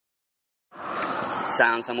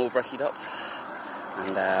sounds, I'm all brekkied up.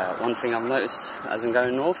 And one thing I've noticed as I'm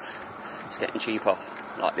going north, it's getting cheaper.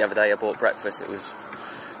 Like the other day I bought breakfast, it was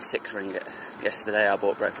 6 ringgit. Yesterday I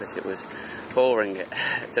bought breakfast, it was 4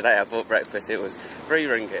 ringgit. Today I bought breakfast, it was 3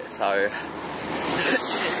 ringgit. So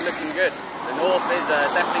it's looking good. The north is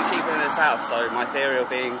definitely cheaper than the south, so my theory of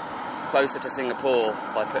being closer to Singapore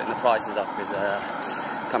by putting the prices up is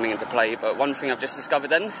coming into play. But one thing I've just discovered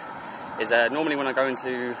then is normally when I go in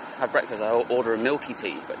to have breakfast I order a milky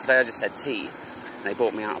tea, but today I just said tea and they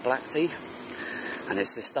bought me out a black tea, and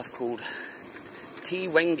it's this stuff called tea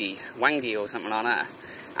wangi or something like that,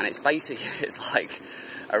 and it's basically, it's like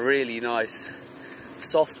a really nice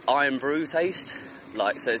soft iron brew taste,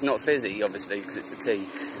 like, so it's not fizzy obviously because it's a tea,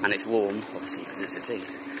 and it's warm obviously because it's a tea,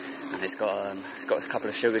 and it's got a couple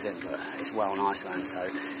of sugars in, but it's well nice, man. So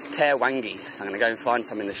Teh Wangi, so I'm going to go and find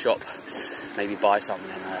some in the shop, maybe buy some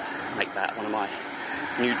and make that one of my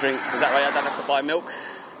new drinks, because that way I don't have to buy milk.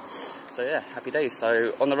 So yeah, happy days.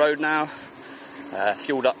 So on the road now,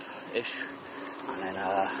 fueled up-ish, and then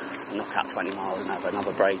knock out 20 miles and have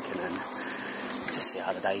another break, and then just see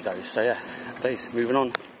how the day goes. So yeah, happy days, moving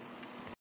on.